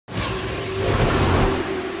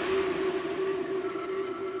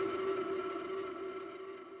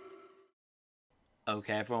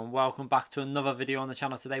Okay everyone, welcome back to another video on the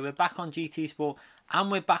channel. Today we're back on GT Sport and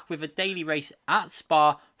we're back with a daily race at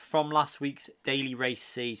Spa from last week's daily race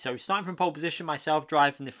C. So starting from pole position, myself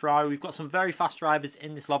driving the Ferrari. We've got some very fast drivers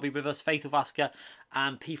in this lobby with us, Fatal Vasca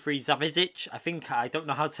and P3 Zavizic. I don't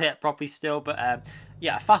know how to say it properly still, but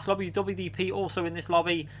yeah, a fast lobby. WDP also in this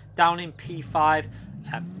lobby, down in P5.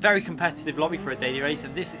 Very competitive lobby for a daily race,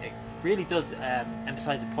 and this really does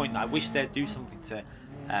emphasize the point that I wish they'd do something to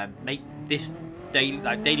make this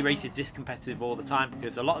daily races this competitive all the time,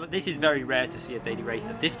 because a lot of this is very rare to see a daily race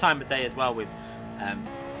at this time of day as well, with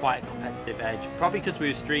quite a competitive edge, probably because we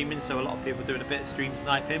were streaming, so a lot of people doing a bit of stream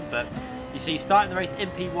sniping. But you see, starting the race in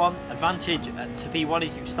P1, advantage to P1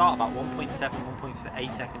 is you start about 1.7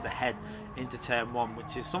 1.8 seconds ahead into turn 1,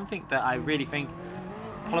 which is something that I really think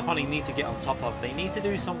Polyphony need to get on top of. They need to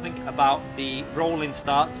do something about the rolling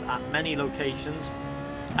starts at many locations.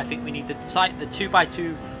 I think we need to cite the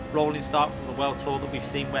 2x2 rolling start from the World Tour that we've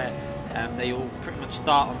seen, where they all pretty much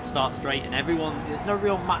start on the start straight, and everyone,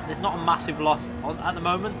 there's not a massive loss at the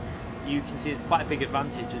moment. You can see it's quite a big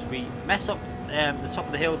advantage as we mess up the top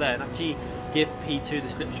of the hill there and actually give P2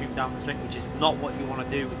 the slipstream down the straight, which is not what you want to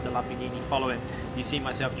do with the Lamborghini following. You see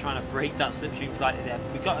myself trying to break that slipstream slightly there.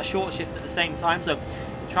 We got a short shift at the same time, so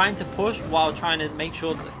trying to push while trying to make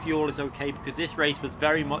sure that the fuel is okay, because this race was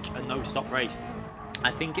very much a no-stop race.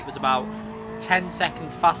 I think it was about 10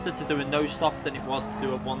 seconds faster to do a no stop than it was to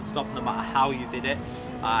do a one stop, no matter how you did it.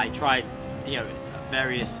 I tried,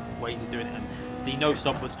 various ways of doing it, and the no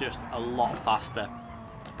stop was just a lot faster.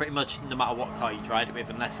 Pretty much no matter what car you tried it with,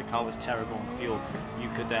 unless the car was terrible on fuel, you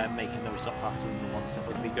could make a no stop faster than the one stop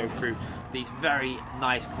as we go through these very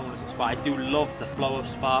nice corners at Spa. I do love the flow of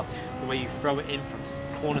Spa, the way you throw it in from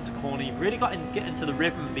corner to corner. You've really got to get into the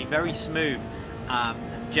rhythm and be very smooth.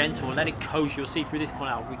 Gentle and let it coast. You'll see through this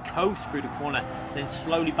corner, we coast through the corner, then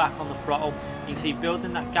slowly back on the throttle. You can see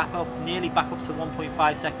building that gap up, nearly back up to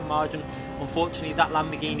 1.5 second margin. Unfortunately, that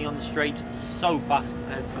Lamborghini on the straights so fast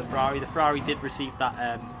compared to the Ferrari. The Ferrari did receive that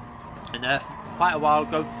a nerf quite a while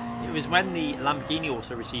ago. It was when the Lamborghini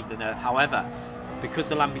also received the nerf. However, because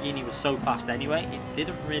the Lamborghini was so fast anyway, it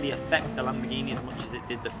didn't really affect the Lamborghini as much as it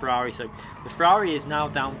did the Ferrari. So the Ferrari is now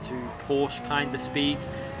down to Porsche kind of speeds,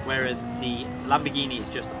 whereas the Lamborghini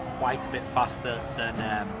is just quite a bit faster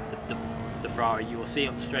than the Ferrari. You will see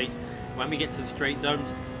on the straights, when we get to the straight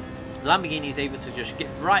zones, the Lamborghini is able to just get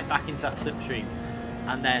right back into that slipstream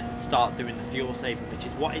and then start doing the fuel saving, which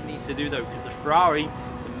is what it needs to do though, because the Ferrari,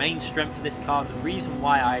 the main strength of this car, the reason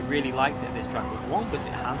why I really liked it at this track was, one, because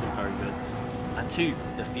it handled very good, and two,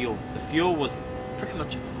 the fuel. The fuel was pretty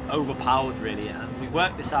much overpowered really, and we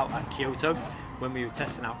worked this out at Kyoto when we were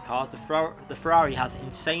testing out cars. The Ferrari has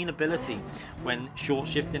insane ability when short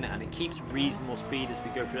shifting it, and it keeps reasonable speed as we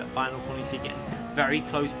go through that final corner. You see getting very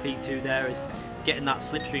close. P2 there is getting that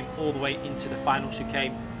slipstream all the way into the final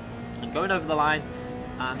chicane and going over the line,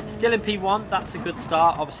 and still in P1. That's a good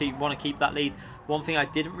start. Obviously you want to keep that lead. One thing I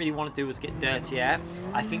didn't really want to do was get dirty air.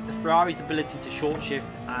 I think the Ferrari's ability to short shift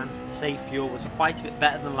and save fuel was quite a bit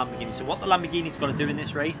better than the Lamborghini. So what the Lamborghini's got to do in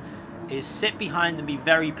this race is sit behind and be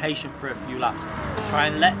very patient for a few laps. Try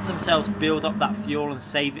and let themselves build up that fuel and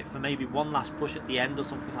save it for maybe one last push at the end or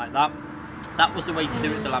something like that. That was the way to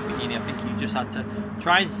do it with the Lamborghini. I think you just had to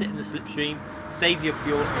try and sit in the slipstream, save your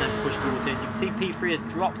fuel, and then push towards it. You can see P3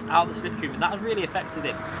 has dropped out of the slipstream, and that has really affected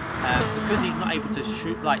him. Because he's not able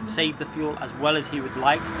to save the fuel as well as he would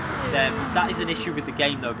like, then that is an issue with the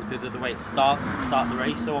game though, because of the way it starts at the start of the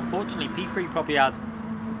race. So unfortunately, P3 probably had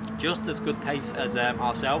just as good pace as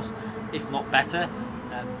ourselves, if not better.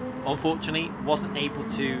 Unfortunately, wasn't able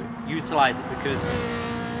to utilise it, because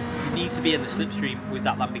you need to be in the slipstream with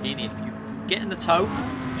that Lamborghini. If you get in the toe,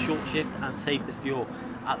 short shift and save the fuel.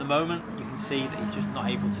 At the moment, you can see that he's just not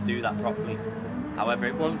able to do that properly. However,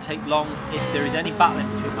 it won't take long. If there is any battling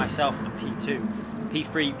between myself and P2,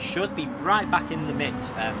 P3 should be right back in the mix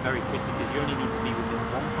very quickly, because you only need to be within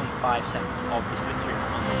 1.5 seconds of the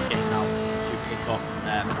slipstream on this game now to pick up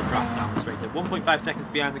the draft down the straight. So 1.5 seconds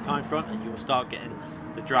behind the car in front, and you will start getting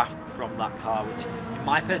the draft from that car, which in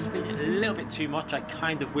my personal opinion a little bit too much. I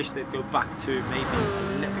kind of wish they'd go back to maybe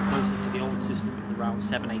a little bit closer to the old system. It's around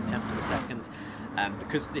 7-8 tenths of a second.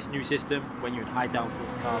 Because of this new system, when you're in high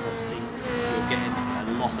downforce cars, obviously you're getting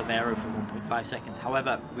a loss of aero for 1.5 seconds.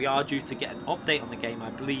 However, we are due to get an update on the game, I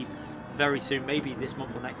believe, very soon, maybe this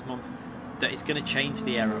month or next month, that is going to change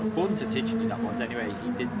the aero. According to Tigeny, that was anyway.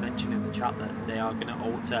 He did mention in the chat that they are going to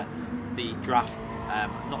alter the draft.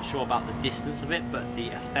 Not sure about the distance of it, but the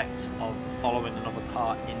effects of following another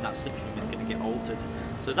car in that slipstream is going to get altered.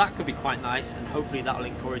 So that could be quite nice, and hopefully that will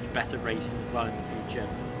encourage better racing as well in the future.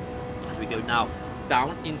 As we go now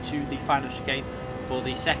down into the final chicane, for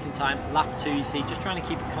the second time. Lap 2, you see, just trying to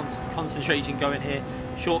keep concentration going here,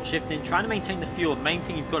 short shifting, trying to maintain the fuel. The main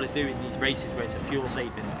thing you've got to do in these races where it's a fuel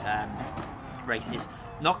saving race is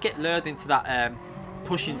not get lured into that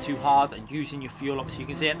pushing too hard and using your fuel up. So you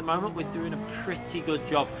can see at the moment we're doing a pretty good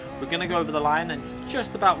job. We're going to go over the line and it's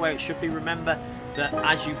just about where it should be. Remember that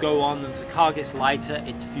as you go on, as the car gets lighter,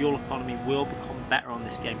 its fuel economy will become better on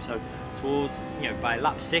this game. So towards, by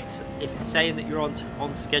lap 6, if it's saying that you're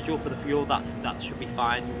on schedule for the fuel, that should be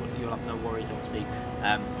fine. You'll have no worries, obviously.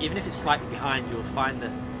 Even if it's slightly behind, you'll find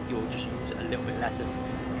that you'll just use a little bit less as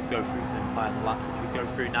you go through some final laps as we go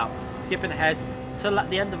through now. Skipping ahead to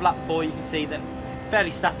the end of lap 4, you can see that fairly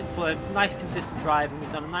static flow, nice consistent drive, and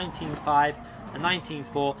we've done a 19.5, a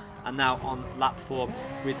 19.4, and now on lap 4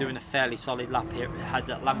 we're doing a fairly solid lap here. It has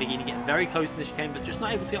that Lamborghini getting very close to the chicane, but just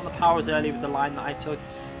not able to get on the powers early with the line that I took.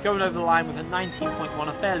 Going over the line with a 19.1,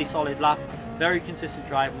 a fairly solid lap, very consistent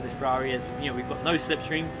drive with the Ferrari. As we've got no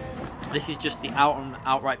slipstream. This is just the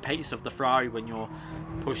outright pace of the Ferrari when you're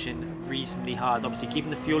pushing reasonably hard. Obviously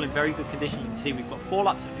keeping the fuel in very good condition. You can see we've got 4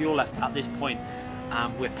 laps of fuel left at this point.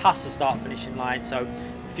 We're past the start finishing line, so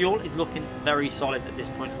fuel is looking very solid at this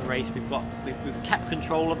point in the race. We've kept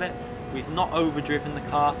control of it. We've not overdriven the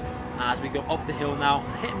car as we go up the hill now,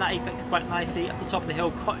 hitting that apex quite nicely up the top of the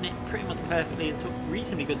hill, cutting it pretty much perfectly, and took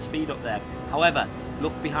reasonably good speed up there. However,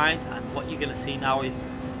 look behind and what you're going to see now is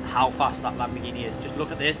how fast that Lamborghini is. Just look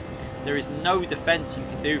at this. There is no defense you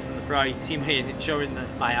can do from the Ferrari. You can see me, is it showing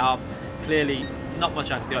my arm? Clearly not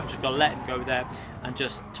much I can do. I've just got to let him go there and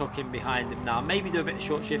just tuck him behind him now. Maybe do a bit of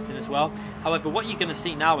short shifting as well. However, what you're going to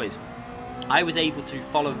see now is I was able to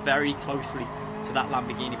follow very closely to that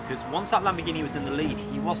Lamborghini, because once that Lamborghini was in the lead,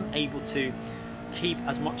 he wasn't able to keep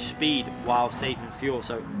as much speed while saving fuel.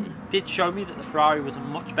 So it did show me that the Ferrari was a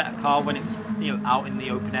much better car when it was out in the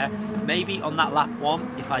open air. Maybe on that lap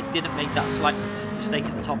 1, if I didn't make that slight mistake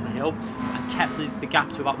at the top of the hill and kept the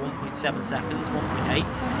gap to about 1.7 seconds, 1.8,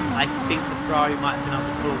 I think the Ferrari might have been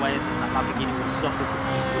able to pull away, and that Lamborghini would suffer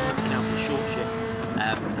because it wouldn't have been able to short shift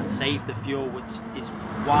and save the fuel, which is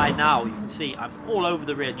why now you can see I'm all over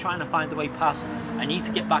the rear trying to find the way past. I need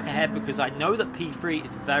to get back ahead because I know that P3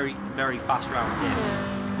 is very, very fast around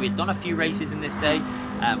here. We had done a few races in this day.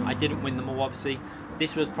 I didn't win them all, obviously.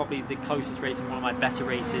 This was probably the closest race and one of my better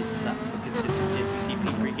races for consistency. We see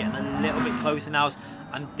P3 getting a little bit closer now.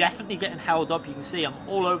 I'm definitely getting held up. You can see I'm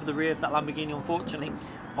all over the rear of that Lamborghini, unfortunately.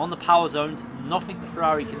 On the power zones, nothing the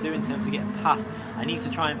Ferrari can do in terms of getting past. I need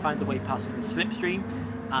to try and find a way past the slipstream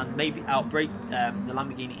and maybe outbrake the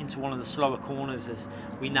Lamborghini into one of the slower corners as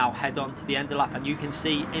we now head on to the end of the lap. And you can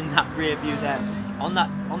see in that rear view there, on that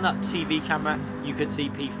TV camera, you could see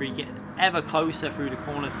P3 getting ever closer through the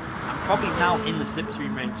corners and probably now in the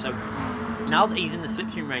slipstream range. So now that he's in the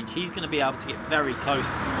slipstream range, he's going to be able to get very close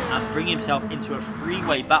and bring himself into a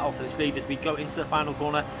three-way battle for this lead as we go into the final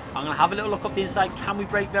corner. I'm going to have a little look up the inside. Can we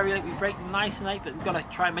brake very late? We brake nice and late, but we've got to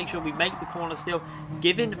try and make sure we make the corner still,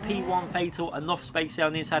 giving P1 Fatal enough space there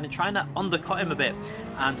on the inside and trying to undercut him a bit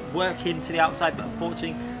and work him to the outside, but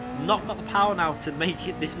unfortunately not got the power now to make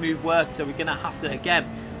this move work. So we're going to have to again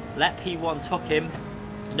let P1 tuck him.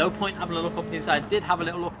 No point having a look up the inside. Did have a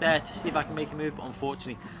little look there to see if I can make a move, but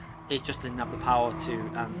unfortunately it just didn't have the power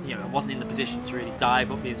to, I wasn't in the position to really dive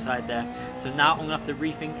up the inside there. So now I'm going to have to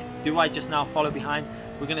rethink, do I just now follow behind?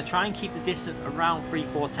 We're going to try and keep the distance around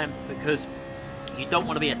 3/4 tenth, because you don't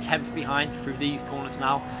want to be a tenth behind through these corners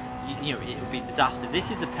now. It would be disaster.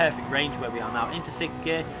 This is a perfect range where we are now, into 6th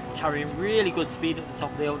gear, carrying really good speed at the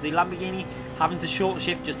top of the hill. The Lamborghini having to short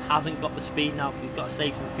shift just hasn't got the speed now because he's got to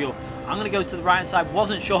save some fuel. I'm going to go to the right hand side.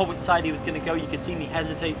 Wasn't sure which side he was going to go. You can see me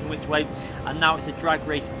hesitating which way, and now it's a drag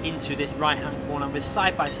race into this right hand corner. We're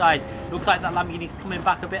side by side. Looks like that Lamborghini's coming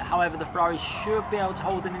back a bit. However, the Ferrari should be able to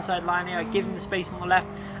hold an inside line here, give him the space on the left,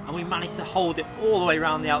 and we managed to hold it all the way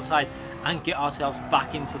around the outside and get ourselves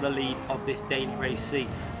back into the lead of this daily race C.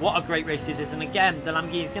 What a great race this is. And again, the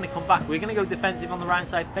Lamborghini is going to come back. We're going to go defensive on the right hand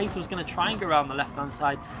side. Fatal's going to try and go around the left hand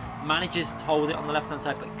side, manages to hold it on the left hand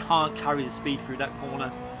side, but can't carry the speed through that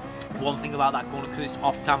corner. One thing about that corner, because it's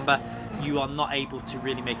off camber, you are not able to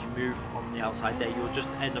really make a move on the outside there. You'll just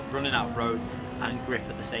end up running out of road and grip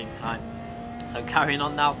at the same time. So carrying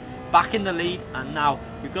on now, back in the lead, and now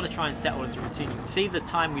we've got to try and settle into routine. You can see the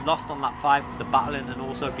time we lost on lap 5 for the battling and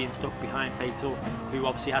also being stuck behind Fatal, who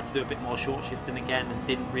obviously had to do a bit more short shifting again and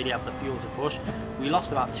didn't really have the fuel to push. We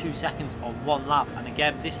lost about 2 seconds on one lap, and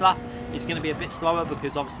again this lap is going to be a bit slower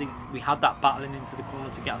because obviously we had that battling into the corner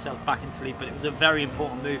to get ourselves back into lead, but it was a very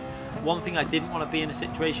important move. One thing I didn't want to be in a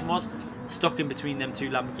situation was stuck in between them two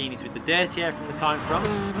Lamborghinis with the dirty air from the car in front,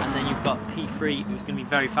 and then you've got P3, who's going to be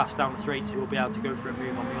very fast down the straights, who will be able to go for a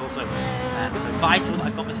move on me also. So vital that I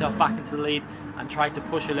got myself back into the lead and tried to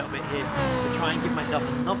push a little bit here to try and give myself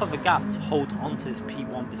enough of a gap to hold on to this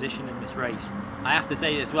P1 position in this race. I have to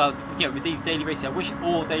say as well, you know, with these daily races, I wish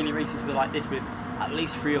all daily races were like this, with at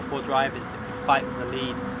least 3 or 4 drivers that could fight for the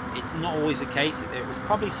lead. It's not always the case. It was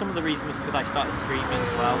probably some of the reason was because I started streaming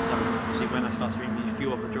as well. So obviously when I start streaming, a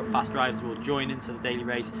few of the fast drivers will join into the daily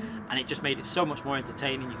race, and it just made it so much more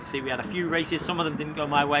entertaining. You can see we had a few races. Some of them didn't go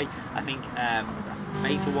my way. I think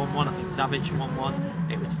Fatal won one. I think Savage won one.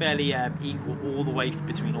 It was fairly equal all the way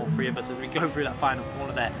between all 3 of us as we go through that final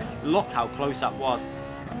corner there. Look how close that was.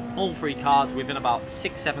 All 3 cars within about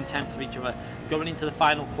 6-7 tenths of each other. Going into the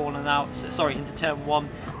final corner now, sorry, into turn 1,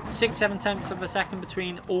 6-7 tenths of a second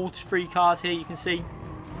between all 3 cars here. You can see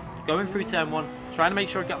going through turn 1, trying to make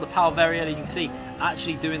sure I get the power very early. You can see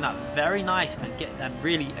actually doing that very nice and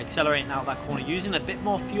really accelerating out that corner, using a bit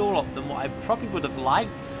more fuel up than what I probably would have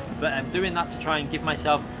liked, but I'm doing that to try and give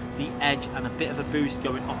myself the edge and a bit of a boost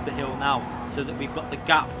going up the hill now, so that we've got the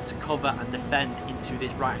gap to cover and defend into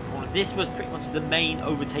this right hand corner. This was pretty much the main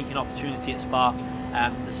overtaking opportunity at Spa.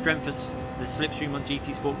 The strength of the slipstream on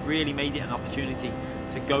GT Sport really made it an opportunity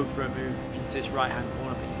to go for a move into this right hand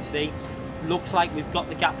corner. But you can see, looks like we've got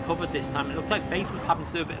the gap covered this time. It looks like Faith was having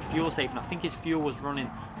to do a bit of fuel saving. I think his fuel was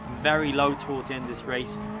running very low towards the end of this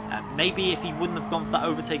race. Maybe if he wouldn't have gone for that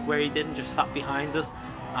overtake where he didn't, just sat behind us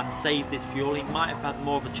and saved his fuel, he might have had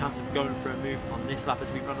more of a chance of going for a move on this lap, as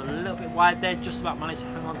we run a little bit wide there, just about managed to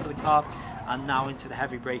hang on to the car, and now into the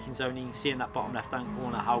heavy braking zone. You can see in that bottom left hand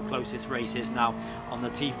corner how close this race is now on the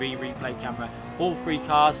TV replay camera. All 3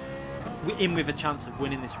 cars in with a chance of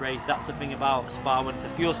winning this race. That's the thing about Spa. When it's a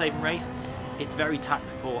fuel saving race, it's very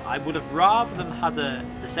tactical. I would have rather them had the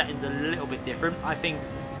settings a little bit different. I think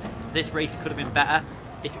this race could have been better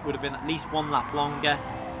if it would have been at least 1 lap longer,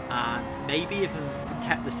 and maybe even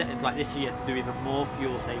kept the settings like this, so you had to do even more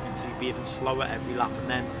fuel saving, so you'd be even slower every lap, and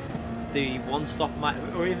then the one stop might,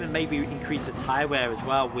 or even maybe increase the tyre wear as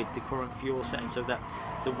well with the current fuel setting, so that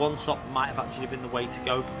the one stop might have actually been the way to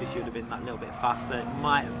go, because you'd have been that little bit faster. It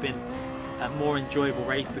might have been a more enjoyable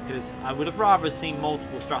race, because I would have rather seen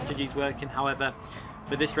multiple strategies working. However,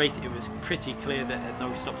 for this race, it was pretty clear that a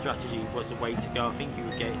no-stop strategy was the way to go. I think you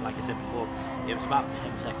would get, like I said before, it was about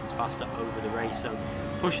 10 seconds faster over the race. So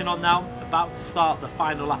pushing on now, about to start the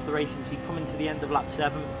final lap of the race. You can see coming to the end of lap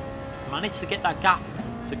 7, managed to get that gap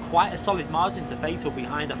to quite a solid margin to Fatal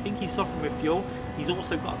behind. I think he's suffering with fuel. He's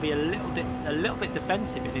also got to be a little bit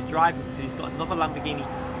defensive in his driving, because he's got another Lamborghini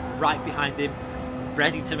right behind him,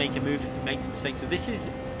 ready to make a move if he makes a mistake. So this is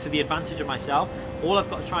to the advantage of myself. All I've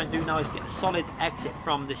got to try and do now is get a solid exit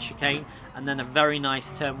from this chicane, and then a very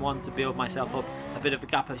nice turn 1 to build myself up a bit of a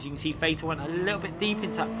gap. As you can see, Fatal went a little bit deep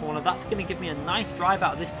into that corner. That's going to give me a nice drive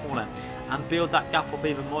out of this corner and build that gap up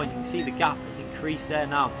even more. And you can see the gap has increased there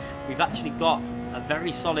now. We've actually got a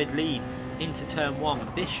very solid lead into turn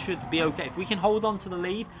 1. This should be okay. If we can hold on to the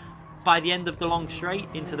lead by the end of the long straight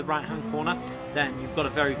into the right hand corner, then you've got a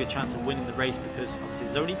very good chance of winning the race, because obviously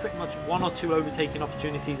there's only pretty much 1 or 2 overtaking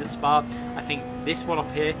opportunities at Spa. I think this one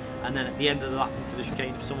up here, and then at the end of the lap into the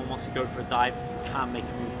chicane, if someone wants to go for a dive, you can make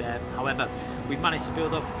a move there. However, we've managed to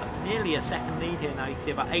build up nearly a second lead here now. You can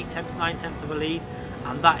see about 8 tenths, 9 tenths of a lead,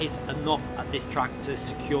 and that is enough at this track to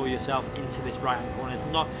secure yourself into this right hand corner. It's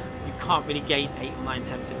not, you can't really gain 8 or 9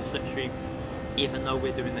 tenths in the slipstream, even though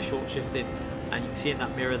we're doing the short shifting. And you can see in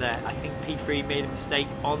that mirror there, I think P3 made a mistake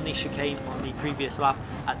on the chicane on the previous lap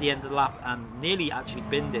at the end of the lap, and nearly actually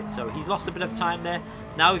binned it. So he's lost a bit of time there.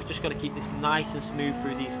 Now we've just got to keep this nice and smooth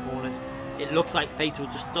through these corners. It looks like Fatal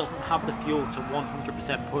just doesn't have the fuel to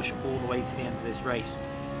 100% push all the way to the end of this race.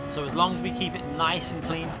 So as long as we keep it nice and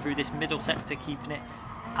clean through this middle sector, keeping it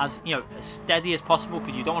as, you know, as steady as possible,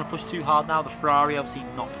 because you don't want to push too hard now. The Ferrari obviously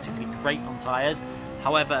not particularly great on tyres.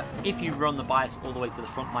 However, if you run the bias all the way to the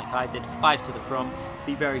front like I did, 5 to the front,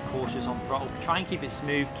 be very cautious on throttle, try and keep it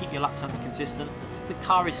smooth, keep your lap times consistent. The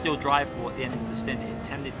car is still drivable at the end of the stint. It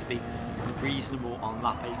tended to be reasonable on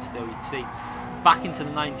lap 8 still. You can see back into the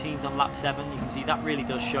 19s on lap 7, you can see that really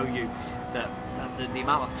does show you that the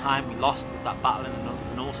amount of time we lost with that battling,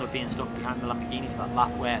 and also being stuck behind the Lamborghini for that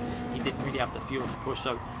lap where he didn't really have the fuel to push.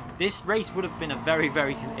 So this race would have been a very,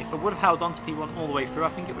 if I would have held on to P1 all the way through, I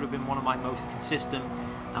think it would have been one of my most consistent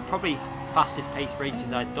and probably fastest paced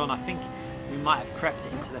races I'd done. I think we might have crept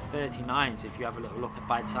it into the 39s if you have a little look at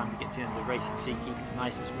by the time we get to the end of the race. You can see keep it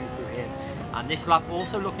nice and smooth through here. And this lap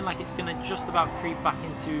also looking like it's going to just about creep back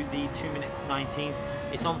into the 2 minutes 19s.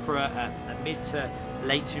 It's on for a mid to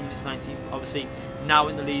late 2 minutes 19. Obviously, now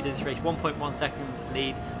in the lead of this race, 1.1 second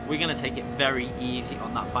lead. We're going to take it very easy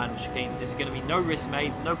on that final chicane. There's going to be no risk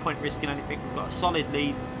made, no point risking anything. We've got a solid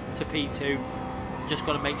lead to P2. Just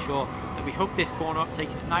got to make sure that we hook this corner up,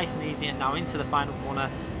 taking it nice and easy, and now into the final corner,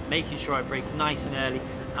 making sure I brake nice and early,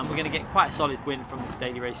 and we're going to get quite a solid win from this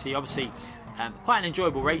daily race. See, obviously, quite an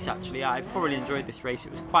enjoyable race actually. I thoroughly enjoyed this race.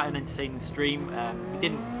 It was quite an entertaining stream. We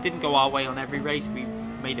didn't go our way on every race. We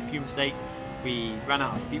made a few mistakes. We ran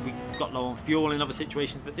out of fuel. We got low on fuel in other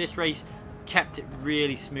situations, but this race kept it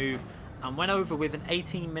really smooth and went over with an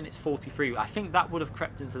 18 minutes 43. I think that would have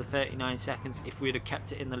crept into the 39 seconds if we'd have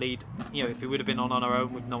kept it in the lead. You know, if we would have been on our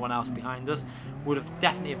own with no one else behind us, would have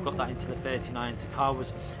definitely have got that into the 39s. The car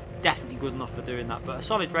was definitely good enough for doing that. But a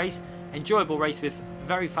solid race, enjoyable race with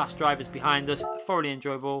very fast drivers behind us, thoroughly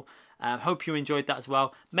enjoyable. Hope you enjoyed that as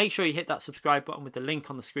well. Make sure you hit that subscribe button with the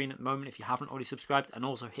link on the screen at the moment if you haven't already subscribed, and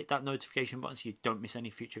also hit that notification button so you don't miss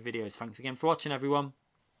any future videos. Thanks again for watching, everyone.